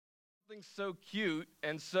Something so cute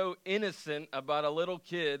and so innocent about a little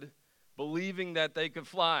kid believing that they could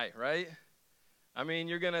fly, right? I mean,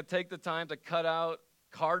 you're going to take the time to cut out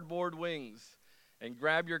cardboard wings and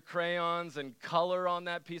grab your crayons and color on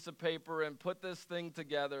that piece of paper and put this thing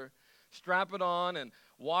together, strap it on and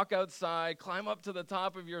walk outside, climb up to the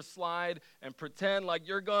top of your slide and pretend like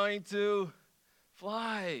you're going to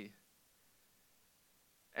fly.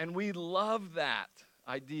 And we love that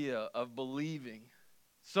idea of believing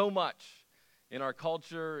so much in our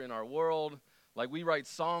culture, in our world. Like we write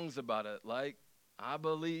songs about it, like, I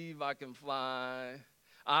believe I can fly.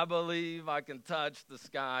 I believe I can touch the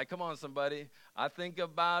sky. Come on, somebody. I think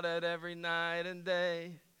about it every night and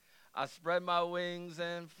day. I spread my wings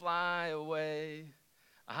and fly away.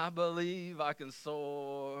 I believe I can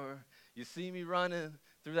soar. You see me running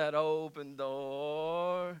through that open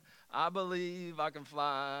door. I believe I can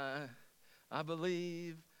fly. I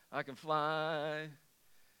believe I can fly.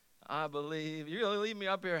 I believe. You're going to leave me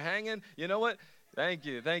up here hanging? You know what? Thank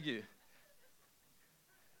you.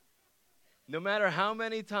 No matter how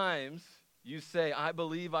many times you say, I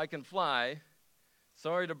believe I can fly,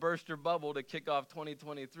 sorry to burst your bubble to kick off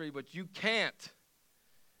 2023, but you can't.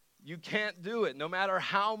 You can't do it, no matter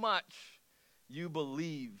how much you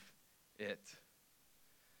believe it.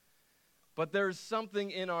 But there's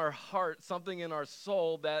something in our heart, something in our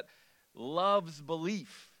soul that loves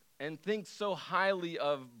belief and thinks so highly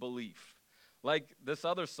of belief. Like this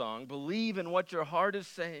other song, believe in what your heart is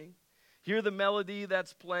saying. Hear the melody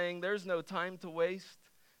that's playing. There's no time to waste.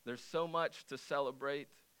 There's so much to celebrate.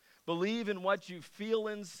 Believe in what you feel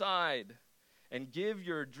inside and give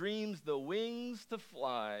your dreams the wings to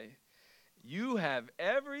fly. You have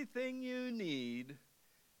everything you need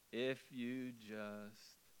if you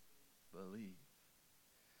just believe.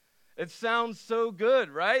 It sounds so good,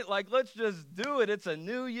 right? Like, let's just do it. It's a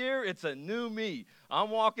new year. It's a new me. I'm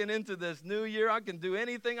walking into this new year. I can do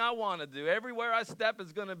anything I want to do. Everywhere I step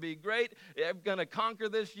is going to be great. I'm going to conquer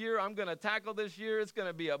this year. I'm going to tackle this year. It's going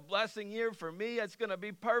to be a blessing year for me. It's going to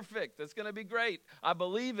be perfect. It's going to be great. I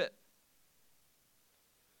believe it.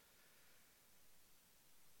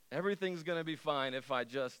 Everything's going to be fine if I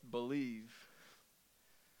just believe.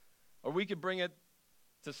 Or we could bring it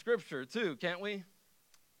to Scripture too, can't we?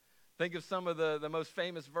 Think of some of the most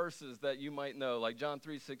famous verses that you might know, like John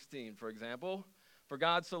 3:16, for example. For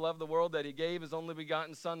God so loved the world that he gave his only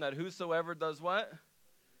begotten Son, that whosoever does what?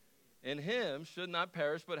 In him should not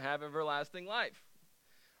perish but have everlasting life.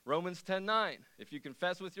 Romans 10:9, if you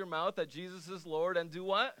confess with your mouth that Jesus is Lord and do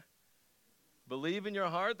what? Believe in your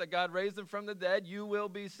heart that God raised him from the dead, you will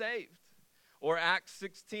be saved. Or Acts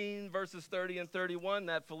 16, verses 30 and 31,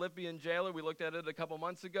 that Philippian jailer, we looked at it a couple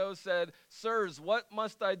months ago, said, Sirs, what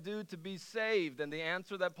must I do to be saved? And the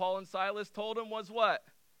answer that Paul and Silas told him was what?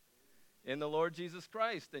 In the Lord Jesus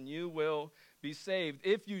Christ, and you will be saved.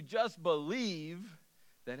 If you just believe,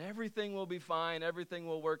 then everything will be fine, everything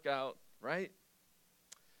will work out, right?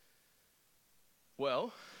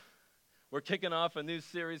 Well, we're kicking off a new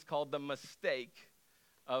series called The Mistake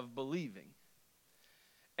of Believing.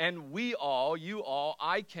 And we all, you all,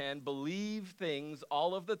 I can believe things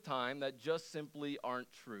all of the time that just simply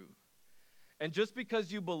aren't true. And just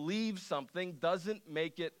because you believe something doesn't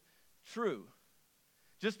make it true.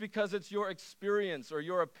 Just because it's your experience or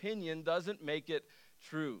your opinion doesn't make it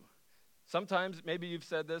true. Sometimes maybe you've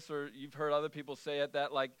said this or you've heard other people say it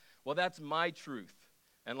that like, well, that's my truth.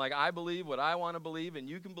 And like I believe what I want to believe and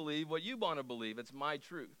you can believe what you want to believe. It's my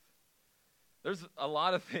truth. There's a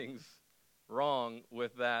lot of things wrong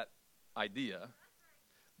with that idea.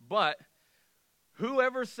 But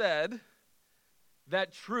whoever said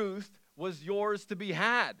that truth was yours to be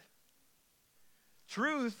had?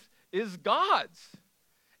 Truth is God's.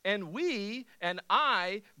 And we and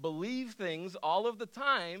I believe things all of the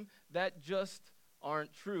time that just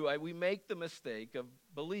aren't true. We make the mistake of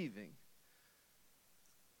believing.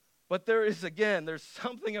 But there's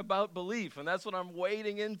something about belief, and that's what I'm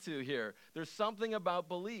wading into here. There's something about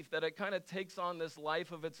belief that it kind of takes on this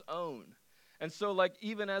life of its own. And so, like,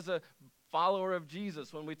 even as a follower of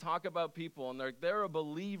Jesus, when we talk about people and they're a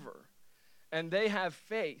believer, and they have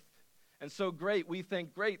faith, and so great, we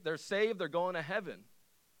think, great, they're saved, they're going to heaven.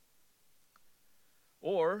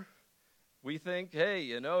 Or we think, hey,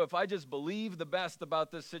 if I just believe the best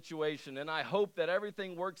about this situation and I hope that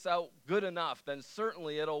everything works out good enough, then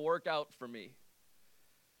certainly it'll work out for me.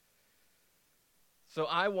 So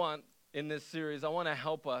in this series, I want to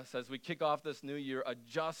help us as we kick off this new year,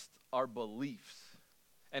 adjust our beliefs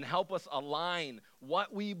and help us align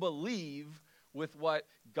what we believe with what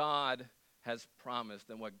God has promised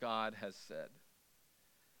and what God has said.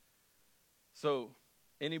 So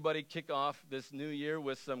Anybody kick off this new year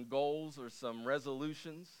with some goals or some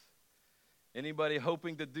resolutions? Anybody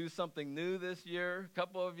hoping to do something new this year? A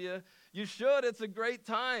couple of you. You should. It's a great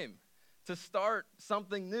time to start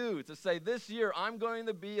something new, to say, this year I'm going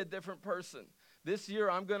to be a different person. This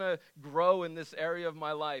year I'm going to grow in this area of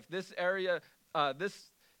my life. This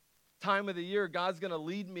time of the year, God's going to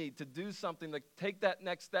lead me to do something, to take that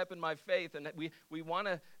next step in my faith. And we want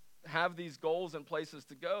to have these goals and places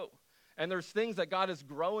to go. And there's things that God is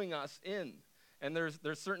growing us in. And there's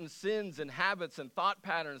certain sins and habits and thought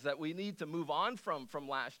patterns that we need to move on from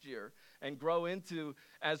last year and grow into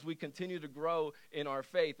as we continue to grow in our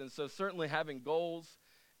faith. And so certainly having goals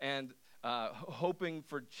and hoping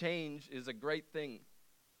for change is a great thing.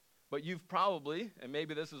 But you've probably, and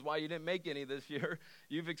maybe this is why you didn't make any this year,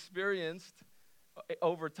 you've experienced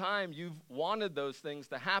over time, you've wanted those things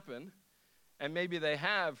to happen, and maybe they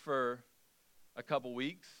have for a couple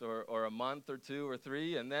weeks or a month or two or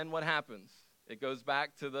three, and then what happens? It goes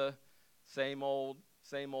back to the same old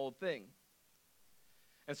thing.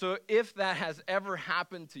 And so if that has ever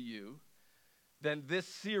happened to you, then this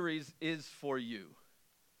series is for you.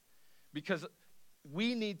 Because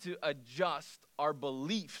we need to adjust our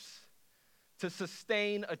beliefs to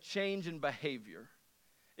sustain a change in behavior.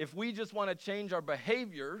 If we just want to change our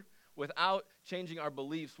behavior without changing our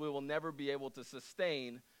beliefs, we will never be able to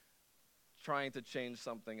sustain trying to change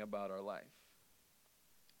something about our life.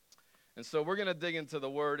 And so we're going to dig into the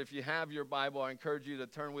Word. If you have your Bible, I encourage you to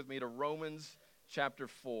turn with me to Romans chapter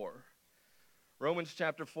 4. Romans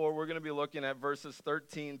chapter 4, we're going to be looking at verses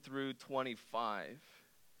 13 through 25.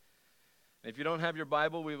 And if you don't have your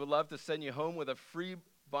Bible, we would love to send you home with a free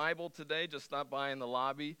Bible today. Just stop by in the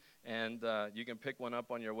lobby, and you can pick one up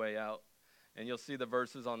on your way out. And you'll see the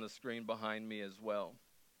verses on the screen behind me as well.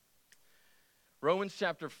 Romans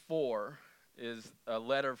chapter 4 is a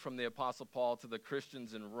letter from the Apostle Paul to the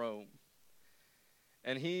Christians in Rome.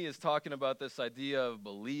 And he is talking about this idea of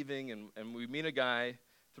believing, and we meet a guy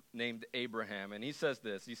named Abraham, and he says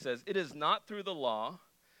this. He says, "It is not through the law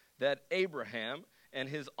that Abraham and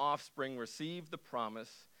his offspring received the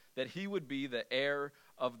promise that he would be the heir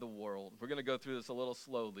of the world." We're going to go through this a little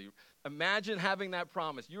slowly. Imagine having that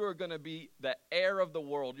promise. You are going to be the heir of the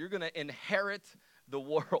world. You're going to inherit the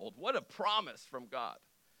world. What a promise from God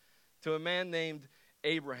to a man named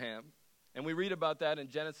Abraham. And we read about that in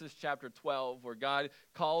Genesis chapter 12, where God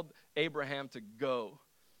called Abraham to go.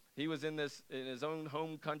 He was in his own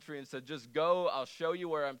home country and said, just go, I'll show you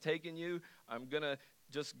where I'm taking you. I'm going to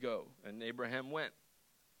just go. And Abraham went.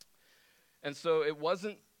 And so it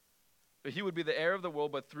wasn't, he would be the heir of the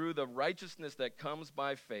world, but through the righteousness that comes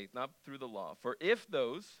by faith, not through the law. For if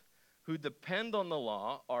those who depend on the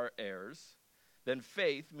law are heirs, then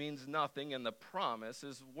faith means nothing and the promise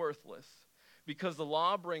is worthless. Because the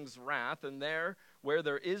law brings wrath, and where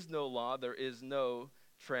there is no law, there is no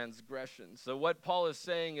transgression. So what Paul is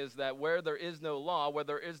saying is that where there is no law, where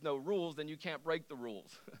there is no rules, then you can't break the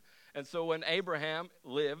rules. And so when Abraham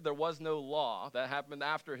lived, there was no law. That happened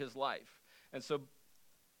after his life. And so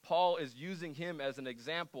Paul is using him as an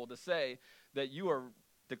example to say that you are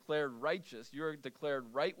declared righteous. You are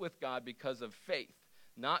declared right with God because of faith.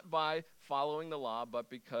 Not by following the law,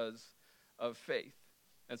 but because of faith.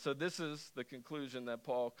 And so this is the conclusion that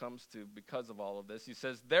Paul comes to because of all of this. He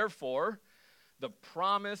says, therefore, the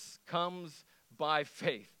promise comes by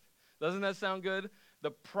faith. Doesn't that sound good?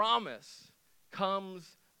 The promise comes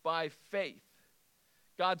by faith.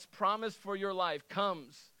 God's promise for your life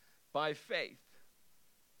comes by faith.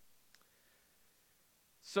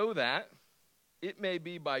 So that it may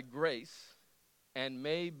be by grace and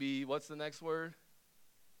may be, what's the next word?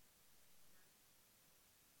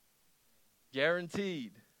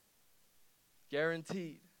 Guaranteed.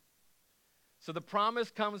 Guaranteed. So the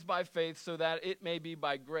promise comes by faith so that it may be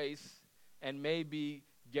by grace and may be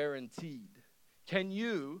guaranteed. Can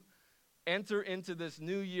you enter into this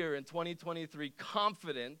new year in 2023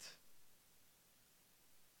 confident?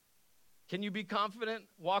 Can you be confident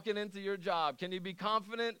walking into your job? Can you be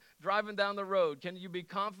confident driving down the road? Can you be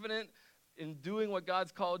confident in doing what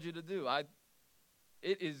God's called you to do?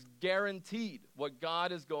 It is guaranteed what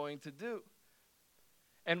God is going to do.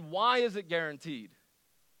 And why is it guaranteed?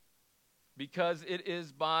 Because it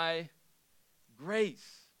is by grace.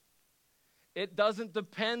 It doesn't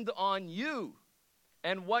depend on you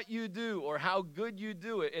and what you do or how good you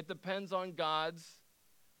do it. It depends on God's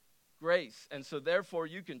grace. And so therefore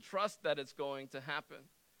you can trust that it's going to happen.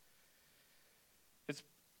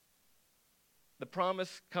 The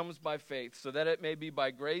promise comes by faith so that it may be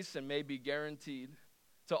by grace and may be guaranteed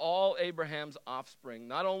to all Abraham's offspring,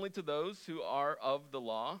 not only to those who are of the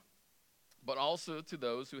law, but also to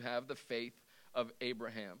those who have the faith of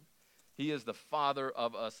Abraham. He is the father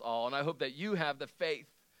of us all. And I hope that you have the faith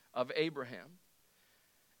of Abraham.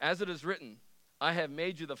 As it is written, I have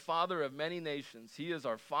made you the father of many nations. He is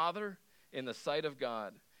our father in the sight of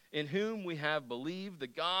God, in whom we have believed, the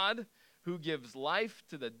God who gives life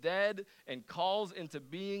to the dead and calls into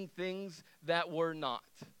being things that were not.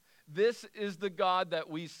 This is the God that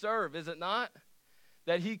we serve, is it not?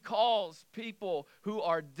 That he calls people who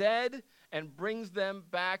are dead and brings them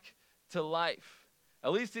back to life.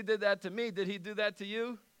 At least he did that to me. Did he do that to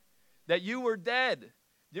you? That you were dead.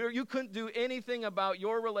 You couldn't do anything about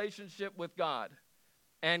your relationship with God.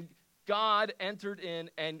 And God entered in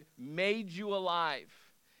and made you alive.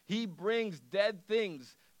 He brings dead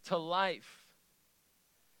things to life.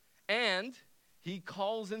 And he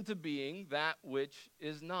calls into being that which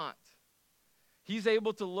is not. He's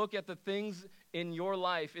able to look at the things in your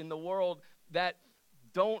life, in the world, that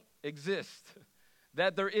don't exist,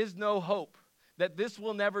 that there is no hope, that this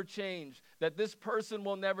will never change, that this person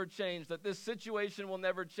will never change, that this situation will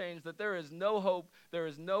never change, that there is no hope, there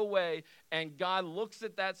is no way, and God looks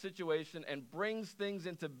at that situation and brings things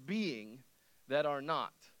into being that are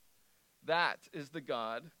not. That is the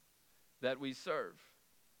God that we serve.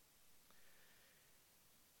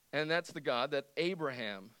 And that's the God that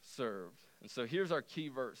Abraham served. And so here's our key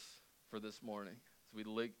verse for this morning as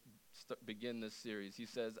we begin this series. He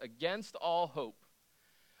says, against all hope,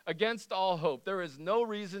 there is no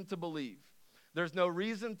reason to believe. There's no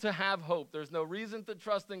reason to have hope. There's no reason to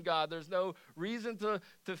trust in God. There's no reason to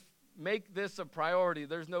make this a priority.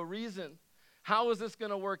 There's no reason. How is this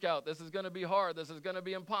going to work out? This is going to be hard. This is going to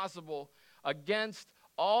be impossible. Against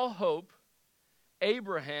all hope,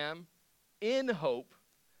 Abraham, in hope,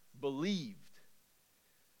 believed.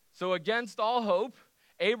 So against all hope,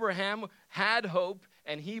 Abraham had hope,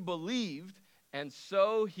 and he believed, and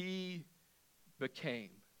so he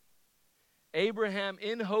became. Abraham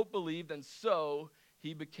in hope believed, and so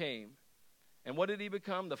he became. And what did he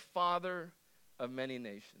become? The father of many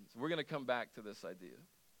nations. We're going to come back to this idea.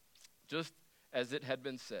 Just as it had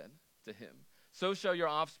been said to him, so shall your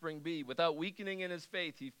offspring be. Without weakening in his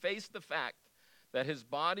faith, he faced the fact that his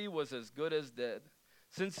body was as good as dead,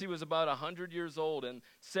 since he was about 100 years old, and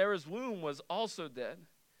Sarah's womb was also dead.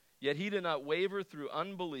 Yet he did not waver through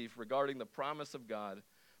unbelief regarding the promise of God,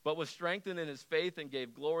 but was strengthened in his faith and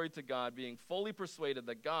gave glory to God, being fully persuaded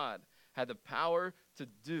that God had the power to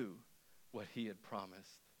do what he had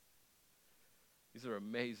promised. These are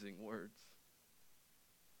amazing words.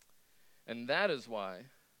 And that is why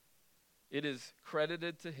it is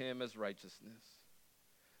credited to him as righteousness.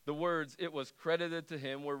 The words, it was credited to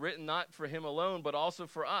him, were written not for him alone, but also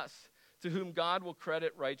for us, to whom God will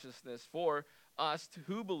credit righteousness, for us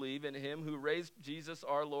who believe in him who raised Jesus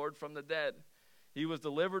our Lord from the dead. He was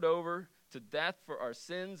delivered over to death for our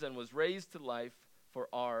sins and was raised to life for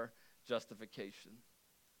our justification.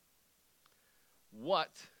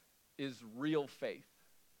 What is real faith?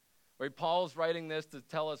 Right, Paul's writing this to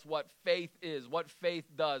tell us what faith is, what faith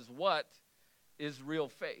does. What is real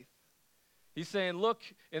faith? He's saying, look,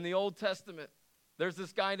 in the Old Testament, there's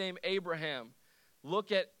this guy named Abraham.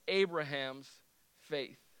 Look at Abraham's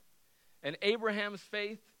faith. And Abraham's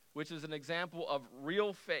faith, which is an example of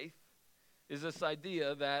real faith, is this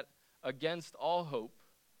idea that against all hope,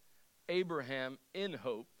 Abraham in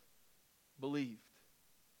hope believed.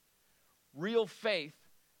 Real faith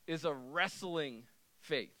is a wrestling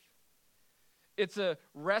faith. It's a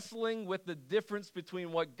wrestling with the difference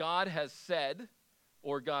between what God has said,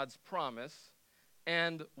 or God's promise,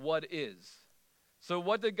 and what is. So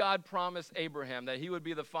what did God promise Abraham? That he would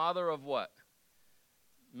be the father of what?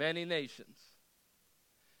 Many nations.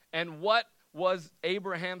 And what was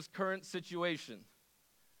Abraham's current situation?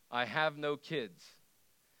 I have no kids.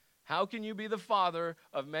 How can you be the father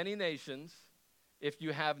of many nations if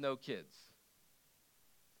you have no kids?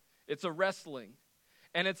 It's a wrestling.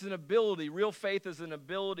 And it's an ability, real faith is an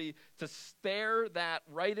ability to stare that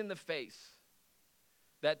right in the face,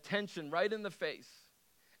 that tension right in the face,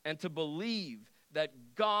 and to believe that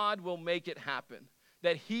God will make it happen,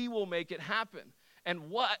 that he will make it happen. And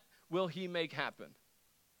what will he make happen?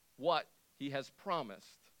 What he has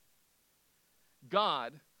promised.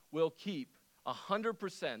 God will keep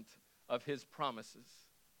 100% of his promises.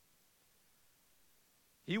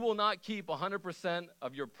 He will not keep 100%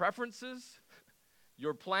 of your preferences,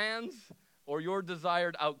 your plans, or your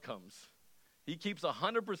desired outcomes. He keeps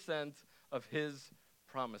 100% of his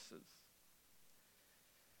promises.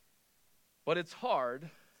 But it's hard,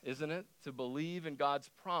 isn't it, to believe in God's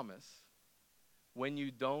promise when you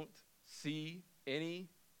don't see any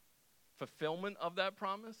fulfillment of that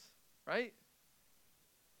promise, right?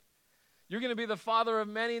 You're going to be the father of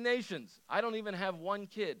many nations. I don't even have one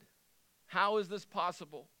kid. How is this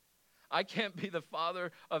possible? I can't be the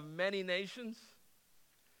father of many nations.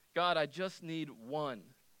 God, I just need one.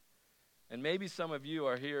 And maybe some of you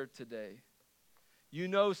are here today. You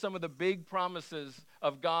know some of the big promises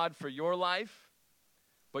of God for your life,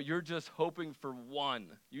 but you're just hoping for one.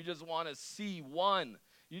 You just want to see one.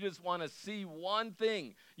 You just want to see one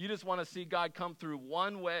thing. You just want to see God come through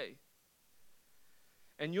one way.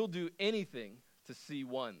 And you'll do anything to see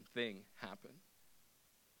one thing happen.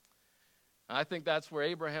 I think that's where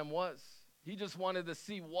Abraham was. He just wanted to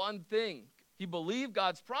see one thing. He believed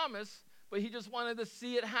God's promise, but he just wanted to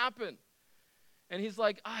see it happen. And he's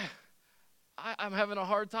like, I'm having a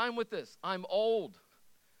hard time with this. I'm old.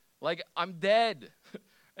 Like, I'm dead.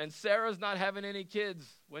 And Sarah's not having any kids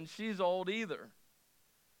when she's old either.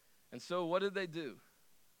 And so what did they do?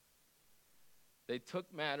 They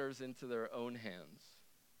took matters into their own hands.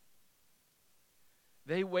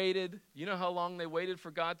 They waited. You know how long they waited for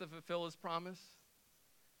God to fulfill his promise?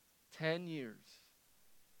 10 years.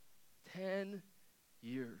 10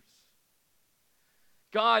 years.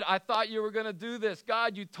 God, I thought you were going to do this.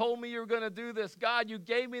 God, you told me you were going to do this. God, you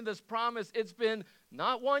gave me this promise. It's been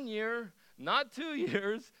not 1 year, not 2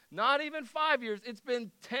 years, not even 5 years. It's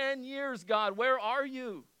been 10 years, God. Where are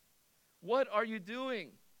you? What are you doing?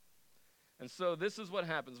 And so this is what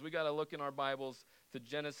happens. We got to look in our Bibles to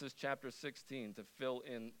Genesis chapter 16 to fill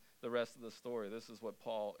in the rest of the story. This is what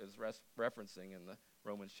Paul is referencing in the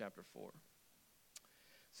Romans chapter 4. It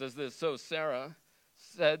says this, so Sarah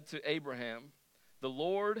said to Abraham, the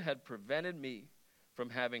Lord had prevented me from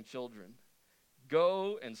having children.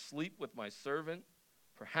 Go and sleep with my servant.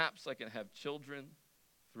 Perhaps I can have children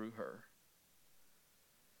through her.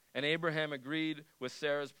 And Abraham agreed with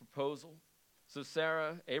Sarah's proposal. So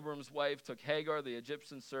Sarah, Abram's wife, took Hagar, the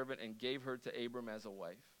Egyptian servant, and gave her to Abram as a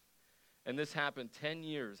wife. And this happened 10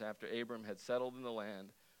 years after Abram had settled in the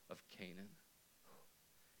land of Canaan.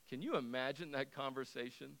 Can you imagine that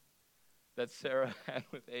conversation that Sarah had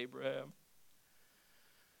with Abraham?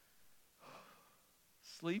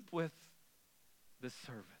 Sleep with the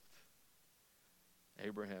servant.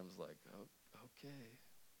 Abraham's like, oh, okay.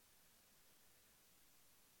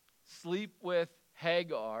 Sleep with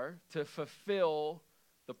Hagar to fulfill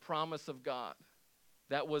the promise of God.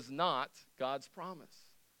 That was not God's promise.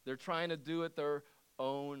 They're trying to do it their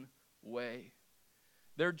own way.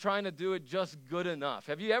 They're trying to do it just good enough.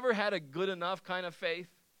 Have you ever had a good enough kind of faith?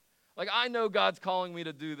 Like, I know God's calling me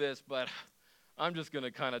to do this, but I'm just going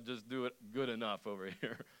to kind of just do it good enough over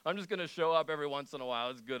here. I'm just going to show up every once in a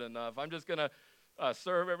while. It's good enough. I'm just going to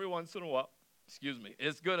serve every once in a while. Excuse me.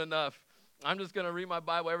 It's good enough. I'm just going to read my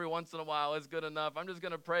Bible every once in a while. It's good enough. I'm just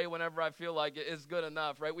going to pray whenever I feel like it. It's good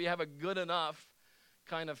enough, right? We have a good enough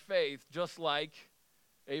kind of faith, just like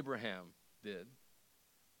Abraham did.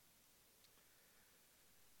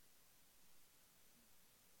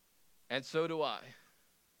 And so do I.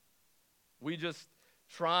 We just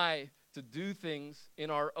try to do things in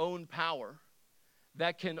our own power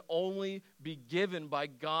that can only be given by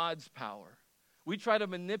God's power. We try to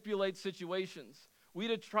manipulate situations.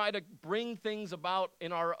 We try to bring things about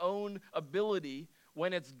in our own ability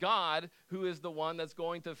when it's God who is the one that's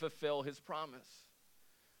going to fulfill his promise.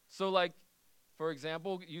 So like, for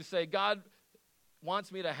example, you say, God wants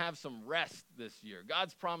me to have some rest this year.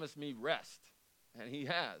 God's promised me rest. And he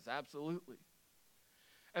has, absolutely.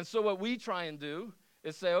 And so what we try and do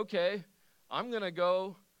is say, okay, I'm going to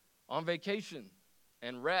go on vacation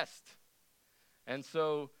and rest. And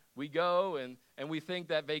so we go and we think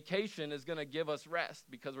that vacation is going to give us rest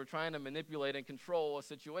because we're trying to manipulate and control a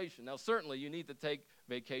situation. Now, certainly you need to take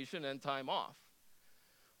vacation and time off.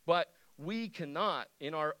 But we cannot,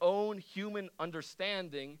 in our own human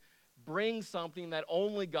understanding, bring something that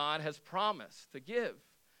only God has promised to give.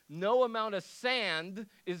 No amount of sand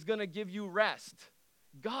is going to give you rest.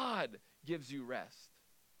 God gives you rest.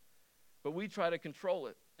 But we try to control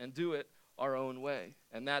it and do it our own way.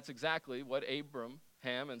 And that's exactly what Abraham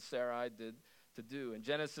and Sarai did to do. In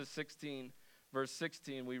Genesis 16, verse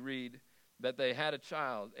 16, we read that they had a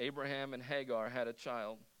child. Abraham and Hagar had a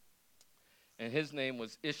child. And his name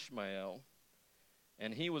was Ishmael.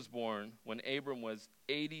 And he was born when Abram was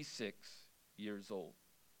 86 years old.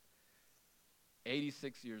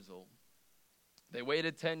 86 years old. They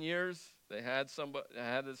waited 10 years. They had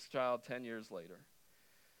this child 10 years later.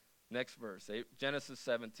 Next verse, Genesis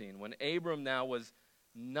 17. When Abram now was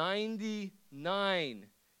 99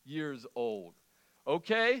 years old.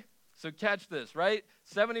 Okay, so catch this, right?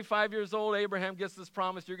 75 years old, Abraham gets this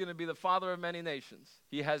promise, you're going to be the father of many nations.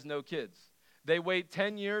 He has no kids. They wait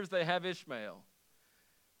 10 years, they have Ishmael.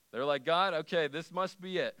 They're like, God, okay, this must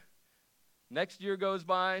be it. Next year goes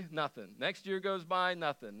by, nothing. Next year goes by,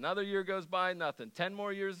 nothing. Another year goes by, nothing. 10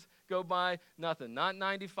 more years go by, nothing. Not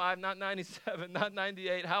 95, not 97, not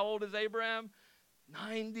 98. How old is Abraham?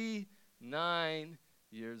 99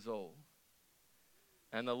 years old.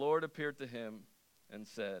 And the Lord appeared to him and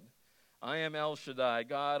said, I am El Shaddai,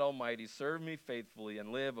 God Almighty. Serve me faithfully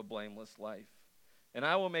and live a blameless life. And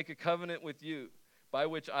I will make a covenant with you by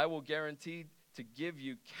which I will guarantee to give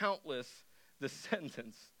you countless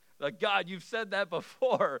descendants. Like, God, you've said that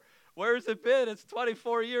before. Where's it been? It's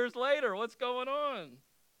 24 years later. What's going on?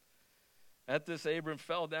 At this, Abram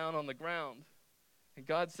fell down on the ground. And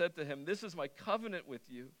God said to him, this is my covenant with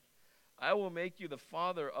you. I will make you the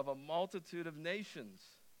father of a multitude of nations.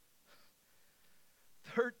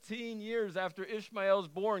 13 years after Ishmael's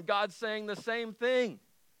born, God's saying the same thing.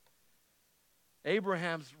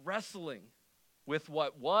 Abraham's wrestling with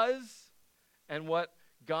what was and what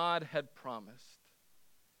God had promised.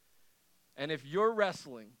 And if you're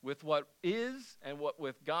wrestling with what is and what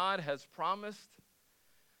with God has promised,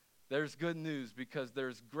 there's good news, because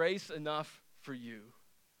there's grace enough for you.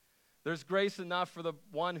 There's grace enough for the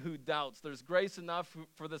one who doubts. There's grace enough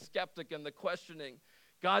for the skeptic and the questioning.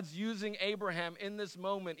 God's using Abraham in this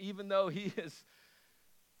moment, even though he is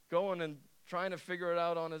going and trying to figure it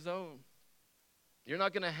out on his own. You're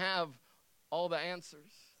not going to have all the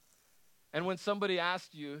answers. And when somebody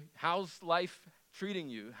asks you, how's life treating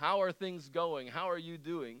you? How are things going? How are you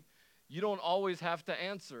doing? You don't always have to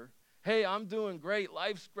answer, hey, I'm doing great.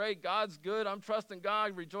 Life's great. God's good. I'm trusting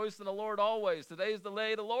God. Rejoice in the Lord always. Today's the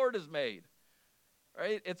day the Lord has made.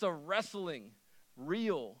 Right? It's a wrestling,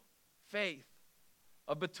 real faith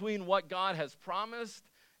between what God has promised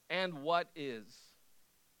and what is.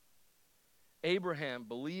 Abraham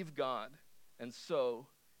believed God, and so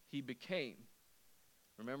he became.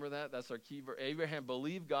 Remember that? That's our key verse. Abraham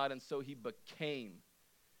believed God, and so he became.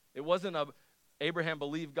 It wasn't Abraham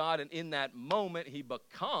believed God, and in that moment he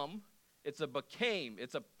become. It's a became.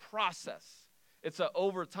 It's a process. It's a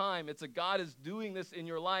over time. It's a God is doing this in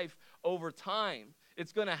your life over time.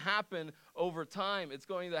 It's going to happen over time. It's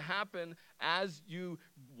going to happen as you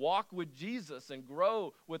walk with Jesus and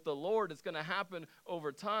grow with the Lord. It's going to happen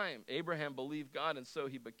over time. Abraham believed God, and so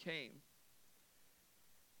he became.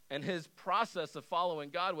 And his process of following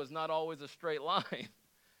God was not always a straight line.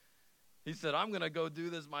 He said, I'm going to go do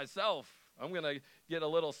this myself. I'm going to get a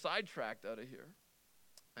little sidetracked out of here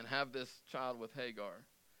and have this child with Hagar.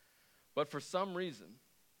 But for some reason,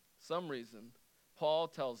 Paul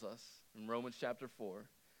tells us in Romans chapter 4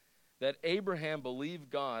 that Abraham believed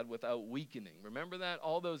God without weakening. Remember that?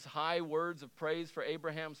 All those high words of praise for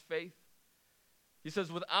Abraham's faith? He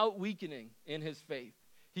says, without weakening in his faith.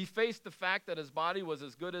 He faced the fact that his body was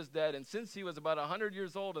as good as dead, and since he was about 100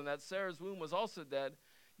 years old and that Sarah's womb was also dead,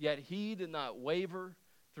 yet he did not waver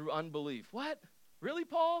through unbelief. What? Really,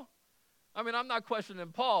 Paul? I mean, I'm not questioning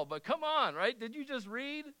Paul, but come on, right? Did you just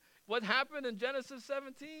read what happened in Genesis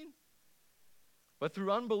 17? But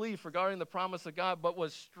through unbelief regarding the promise of God, but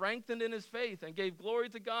was strengthened in his faith and gave glory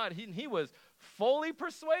to God. He was fully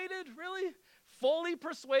persuaded, really? Fully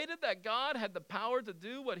persuaded that God had the power to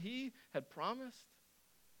do what he had promised?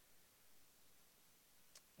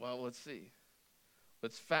 Well, let's see.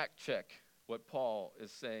 Let's fact check what Paul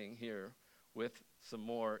is saying here with some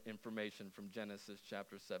more information from Genesis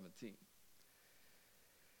chapter 17.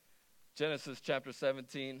 Genesis chapter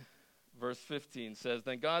 17, verse 15 says,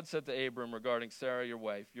 Then God said to Abram regarding Sarah, your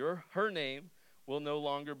wife, her name will no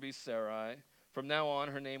longer be Sarai. From now on,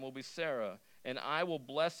 her name will be Sarah, and I will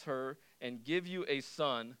bless her and give you a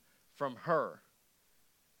son from her.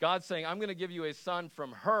 God's saying, I'm going to give you a son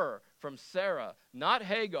from her, from Sarah, not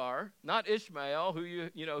Hagar, not Ishmael,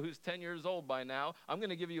 who's 10 years old by now. I'm going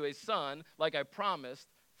to give you a son, like I promised,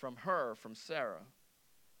 from her, from Sarah.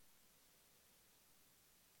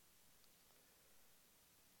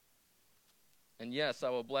 And yes, I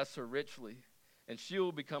will bless her richly, and she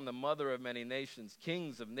will become the mother of many nations.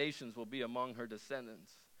 Kings of nations will be among her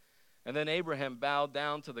descendants. And then Abraham bowed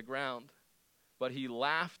down to the ground, but he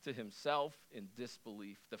laughed to himself in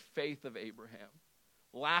disbelief. The faith of Abraham,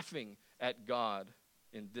 laughing at God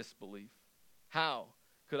in disbelief. How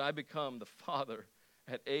could I become the father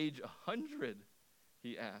at age 100?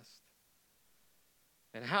 He asked.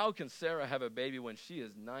 And how can Sarah have a baby when she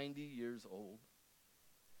is 90 years old?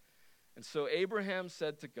 And so Abraham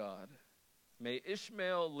said to God, May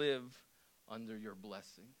Ishmael live under your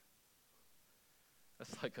blessing.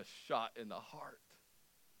 That's like a shot in the heart.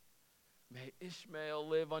 May Ishmael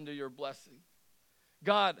live under your blessing.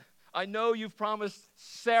 God, I know you've promised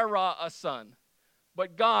Sarah a son.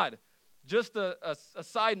 But God, just a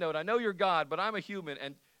side note, I know you're God, but I'm a human,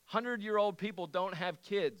 and 100-year-old people don't have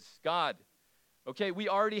kids. God, Okay, we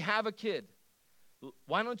already have a kid.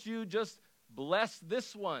 Why don't you just bless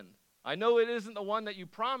this one? I know it isn't the one that you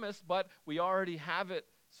promised, but we already have it,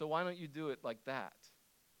 so why don't you do it like that?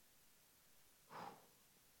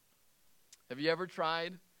 Have you ever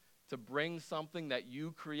tried to bring something that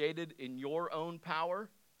you created in your own power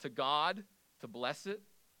to God to bless it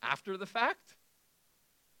after the fact?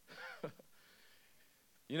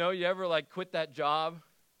 You know, you ever like quit that job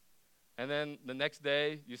and then the next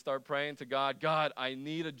day you start praying to God, God, I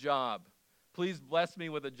need a job. Please bless me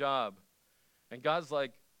with a job. And God's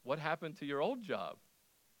like, what happened to your old job?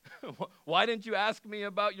 Why didn't you ask me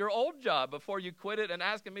about your old job before you quit it and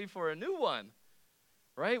asking me for a new one?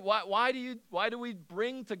 Right? Why do we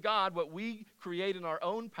bring to God what we create in our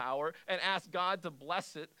own power and ask God to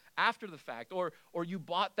bless it after the fact? Or you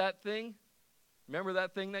bought that thing. Remember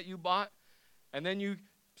that thing that you bought? And then you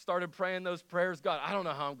started praying those prayers, God, I don't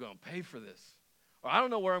know how I'm going to pay for this. Or I don't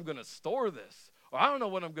know where I'm going to store this. Or I don't know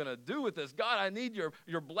what I'm going to do with this. God, I need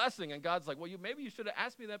your blessing. And God's like, well, maybe you should have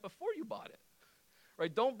asked me that before you bought it.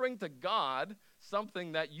 Right? Don't bring to God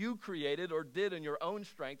something that you created or did in your own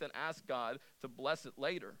strength and ask God to bless it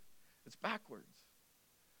later. It's backwards.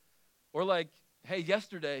 Or like, hey,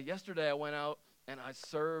 yesterday I went out and I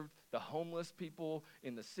served the homeless people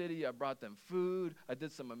in the city. I brought them food. I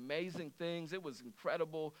did some amazing things. It was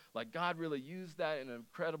incredible. Like God really used that in an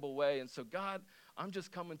incredible way. And so God, I'm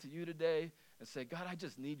just coming to you today and say, God, I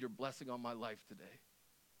just need your blessing on my life today.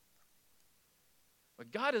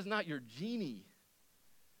 But God is not your genie.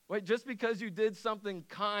 Wait, just because you did something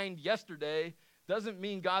kind yesterday doesn't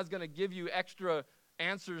mean God's going to give you extra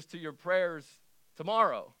answers to your prayers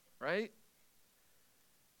tomorrow, right?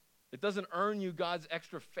 It doesn't earn you God's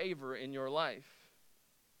extra favor in your life.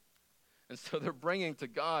 And so they're bringing to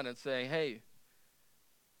God and saying, hey,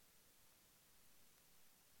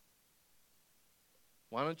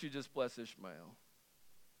 why don't you just bless Ishmael?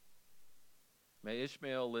 May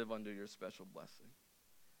Ishmael live under your special blessing.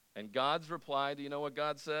 And God's reply, do you know what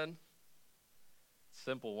God said?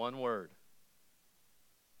 Simple, one word.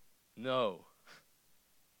 No.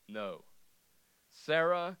 No.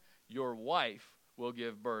 Sarah, your wife, will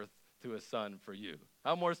give birth to a son for you.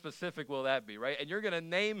 How more specific will that be, right? And you're going to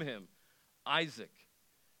name him Isaac.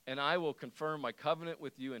 And I will confirm my covenant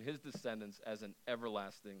with you and his descendants as an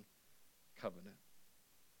everlasting covenant.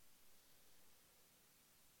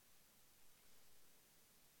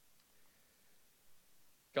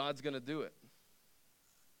 God's going to do it.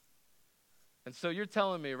 And so you're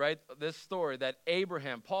telling me, right, this story that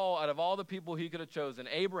Abraham, Paul, out of all the people he could have chosen,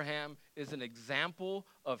 Abraham is an example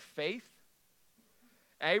of faith.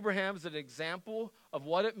 Abraham's an example of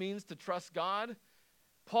what it means to trust God.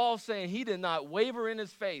 Paul's saying he did not waver in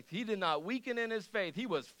his faith. He did not weaken in his faith. He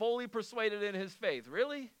was fully persuaded in his faith.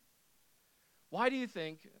 Really? Why do you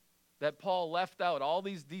think that Paul left out all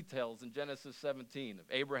these details in Genesis 17 of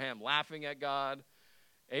Abraham laughing at God,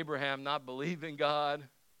 Abraham not believing God?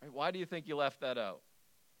 Right? Why do you think he left that out?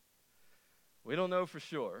 We don't know for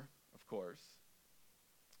sure, of course.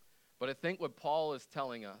 But I think what Paul is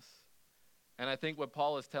telling us, and I think what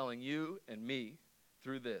Paul is telling you and me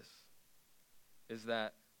through this, is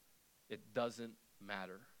that it doesn't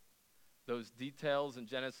matter. Those details in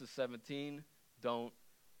Genesis 17 don't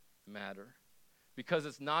matter. Because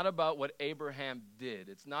it's not about what Abraham did.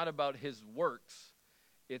 It's not about his works.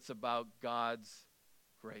 It's about God's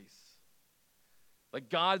grace. Like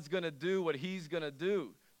God's going to do what he's going to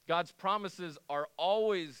do. God's promises are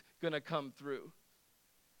always going to come through.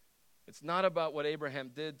 It's not about what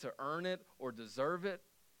Abraham did to earn it or deserve it.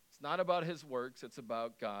 It's not about his works. It's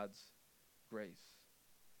about God's grace.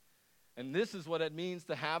 And this is what it means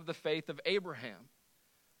to have the faith of Abraham.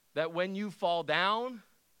 That when you fall down,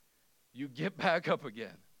 you get back up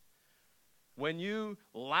again. When you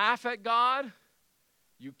laugh at God,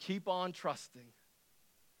 you keep on trusting.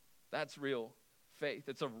 That's real faith.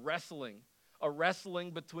 It's a wrestling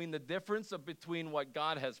between the difference of between what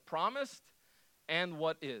God has promised and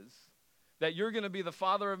what is. That you're going to be the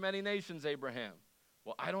father of many nations, Abraham.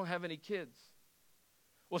 Well, I don't have any kids.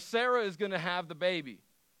 Well, Sarah is going to have the baby.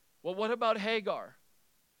 Well, what about Hagar?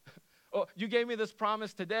 Oh, you gave me this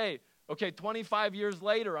promise today. Okay, 25 years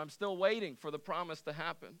later, I'm still waiting for the promise to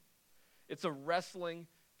happen. It's a wrestling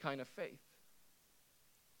kind of faith.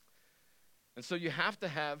 And so you have to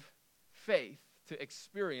have faith to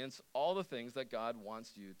experience all the things that God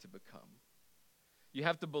wants you to become. You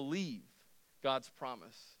have to believe God's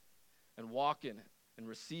promise and walk in it and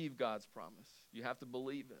receive God's promise. You have to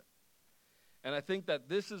believe it. And I think that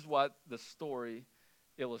this is what the story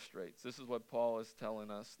illustrates. This is what Paul is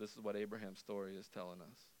telling us. This is what Abraham's story is telling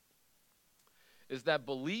us. Is that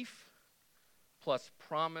belief plus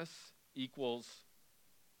promise equals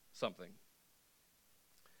something.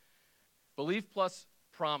 Belief plus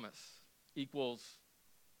promise equals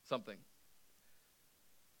something.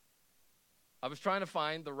 I was trying to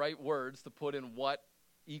find the right words to put in what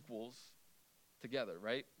equals together,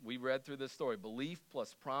 right? We read through this story. Belief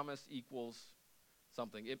plus promise equals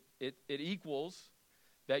something. It equals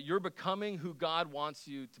that you're becoming who God wants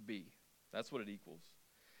you to be. That's what it equals.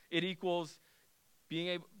 It equals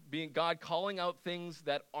being God calling out things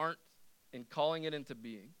that aren't and calling it into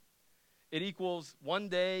being. It equals one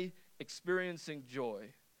day experiencing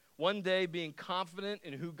joy. One day being confident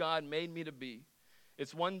in who God made me to be.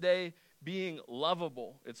 It's one day being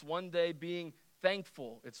lovable. It's one day being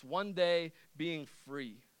thankful. It's one day being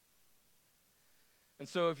free. And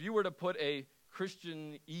so if you were to put a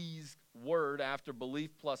Christianese word after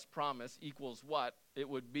belief plus promise equals what? It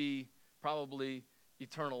would be probably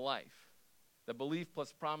eternal life. That belief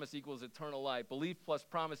plus promise equals eternal life. Belief plus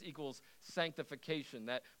promise equals sanctification.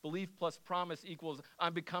 That belief plus promise equals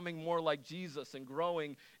I'm becoming more like Jesus and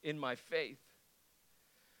growing in my faith.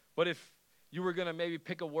 But if you were going to maybe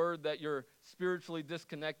pick a word that your spiritually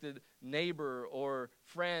disconnected neighbor or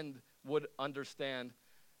friend would understand,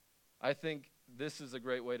 I think this is a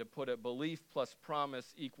great way to put it. Belief plus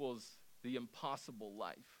promise equals the impossible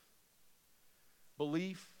life.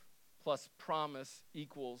 Belief plus promise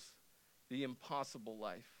equals the impossible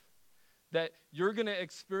life. That you're going to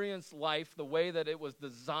experience life the way that it was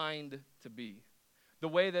designed to be, the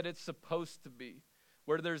way that it's supposed to be,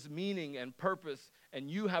 where there's meaning and purpose, and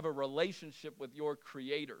you have a relationship with your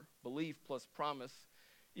Creator. Belief plus promise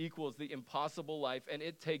equals the impossible life, and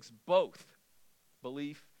it takes both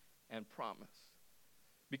belief and promise.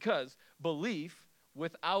 Because belief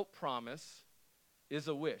without promise is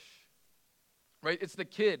a wish. Right? It's the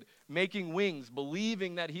kid making wings,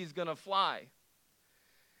 believing that he's going to fly.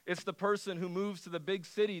 It's the person who moves to the big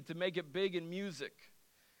city to make it big in music.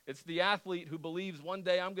 It's the athlete who believes one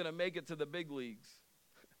day I'm going to make it to the big leagues.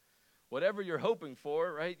 Whatever you're hoping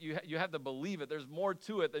for, right? You have to believe it. There's more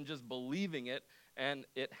to it than just believing it and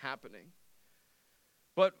it happening.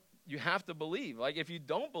 But you have to believe. Like if you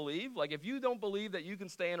don't believe that you can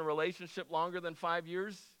stay in a relationship longer than 5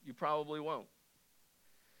 years, you probably won't.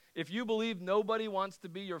 If you believe nobody wants to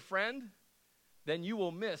be your friend, then you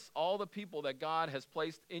will miss all the people that God has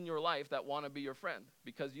placed in your life that want to be your friend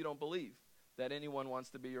because you don't believe that anyone wants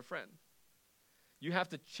to be your friend. You have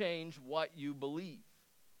to change what you believe.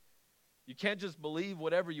 You can't just believe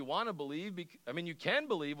whatever you want to believe. You can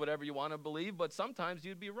believe whatever you want to believe, but sometimes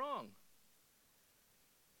you'd be wrong.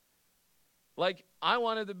 Like I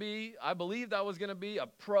believed I was going to be a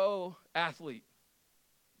pro athlete.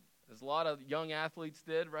 As a lot of young athletes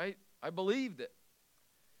did, right? I believed it.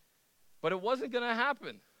 But it wasn't going to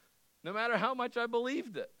happen, no matter how much I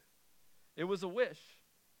believed it. It was a wish.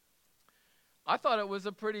 I thought it was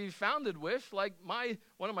a pretty founded wish. Like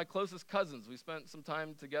one of my closest cousins, we spent some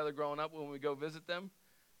time together growing up when we go visit them.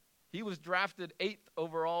 He was drafted 8th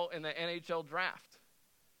overall in the NHL draft.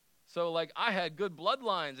 So I had good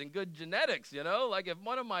bloodlines and good genetics, Like if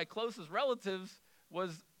one of my closest relatives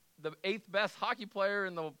was the 8th best hockey player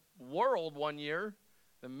in the world one year,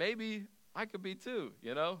 then maybe I could be too,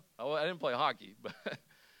 I didn't play hockey,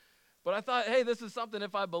 but I thought, hey, this is something,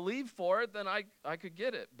 if I believe for it, then I could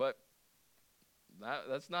get it. But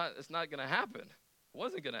it's not going to happen. It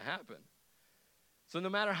wasn't going to happen. So no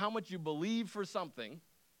matter how much you believe for something,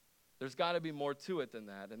 there's got to be more to it than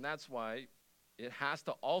that. And that's why it has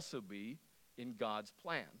to also be in God's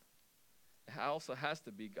plan. It also has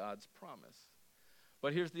to be God's promise.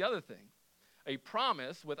 But here's the other thing. A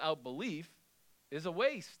promise without belief is a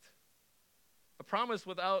waste. A promise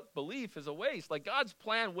without belief is a waste. Like God's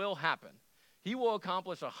plan will happen. He will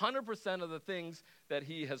accomplish 100% of the things that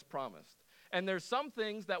he has promised. And there's some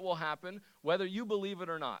things that will happen whether you believe it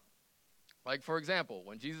or not. Like, for example,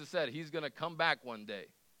 when Jesus said he's going to come back one day.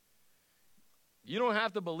 You don't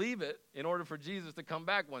have to believe it in order for Jesus to come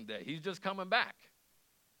back one day. He's just coming back.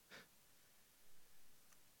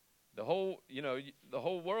 The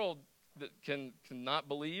whole world that can not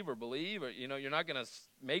believe, or you're not going to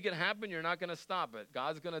make it happen. You're not going to stop it.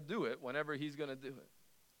 God's going to do it whenever he's going to do it.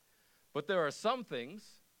 But there are some things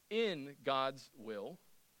in God's will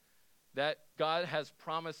that God has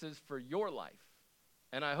promises for your life.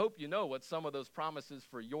 And I hope you know what some of those promises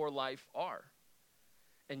for your life are.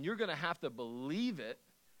 And you're going to have to believe it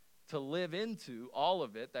to live into all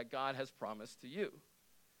of it that God has promised to you.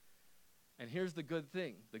 And here's the good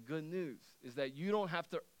thing. The good news is that you don't have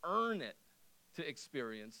to earn it to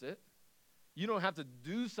experience it. You don't have to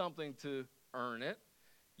do something to earn it.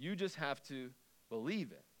 You just have to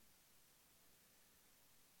believe it.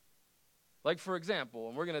 Like, for example,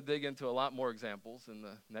 and we're going to dig into a lot more examples in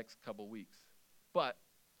the next couple weeks, but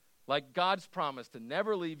like God's promise to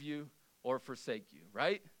never leave you or forsake you,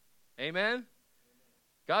 right? Amen?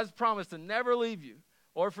 God's promise to never leave you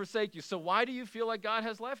or forsake you. So why do you feel like God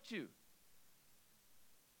has left you?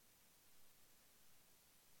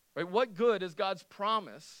 Right? What good is God's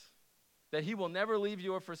promise that he will never leave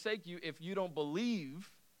you or forsake you if you don't believe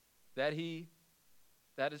that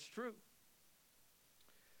is true?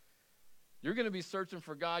 You're going to be searching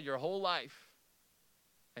for God your whole life,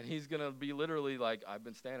 and he's going to be literally like, I've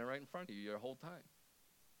been standing right in front of you your whole time.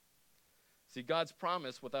 See, God's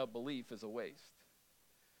promise without belief is a waste.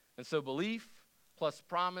 And so belief plus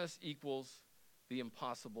promise equals the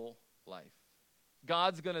impossible life.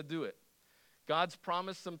 God's going to do it. God's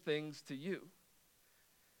promised some things to you.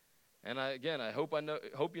 And I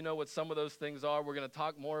hope you know what some of those things are. We're going to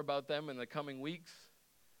talk more about them in the coming weeks.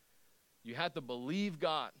 You have to believe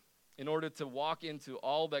God in order to walk into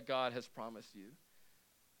all that God has promised you.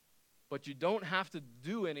 But you don't have to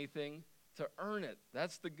do anything to earn it.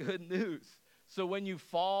 That's the good news. So when you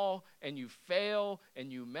fall and you fail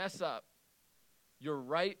and you mess up, you're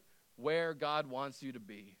right where God wants you to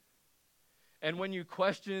be. And when you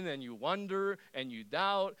question and you wonder and you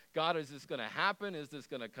doubt, God, is this going to happen? Is this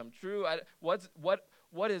going to come true?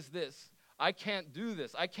 What is this? I can't do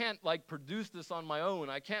this. I can't produce this on my own.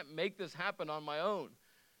 I can't make this happen on my own.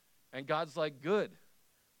 And God's like, good.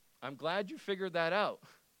 I'm glad you figured that out,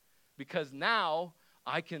 because now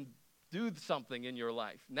I can do something in your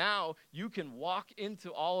life. Now you can walk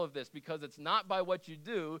into all of this, because it's not by what you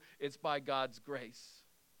do, it's by God's grace.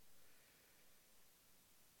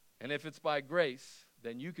 And if it's by grace,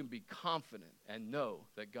 then you can be confident and know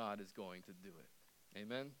that God is going to do it.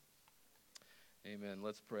 Amen? Amen.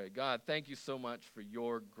 Let's pray. God, thank you so much for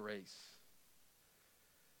your grace.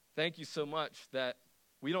 Thank you so much that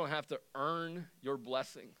we don't have to earn your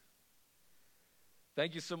blessing.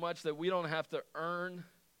 Thank you so much that we don't have to earn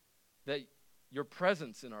your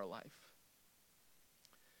presence in our life.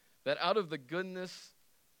 That out of the goodness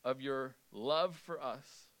of your love for us,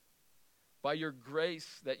 by your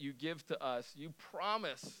grace that you give to us, you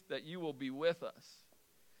promise that you will be with us.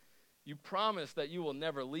 You promise that you will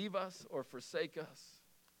never leave us or forsake us.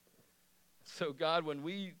 So God, when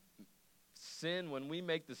we sin, when we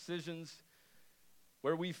make decisions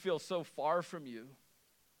where we feel so far from you,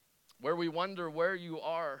 where we wonder where you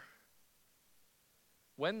are,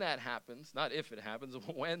 when that happens, not if it happens,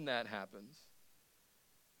 when that happens,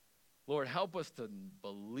 Lord, help us to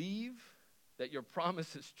believe that your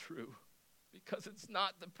promise is true, because it's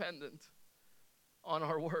not dependent on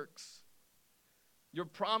our works. Your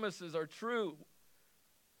promises are true.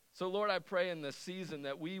 So, Lord, I pray in this season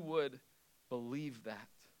that we would believe that.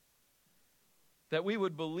 That we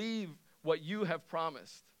would believe what you have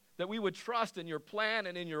promised. That we would trust in your plan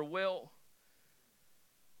and in your will.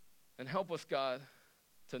 And help us, God,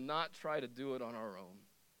 to not try to do it on our own.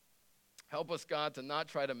 Help us, God, to not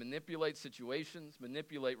try to manipulate situations,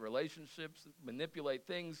 manipulate relationships, manipulate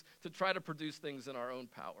things, to try to produce things in our own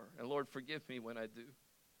power. And Lord, forgive me when I do.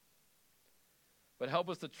 But help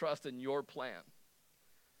us to trust in your plan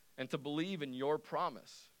and to believe in your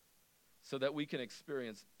promise so that we can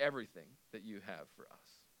experience everything that you have for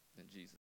us. In Jesus' name.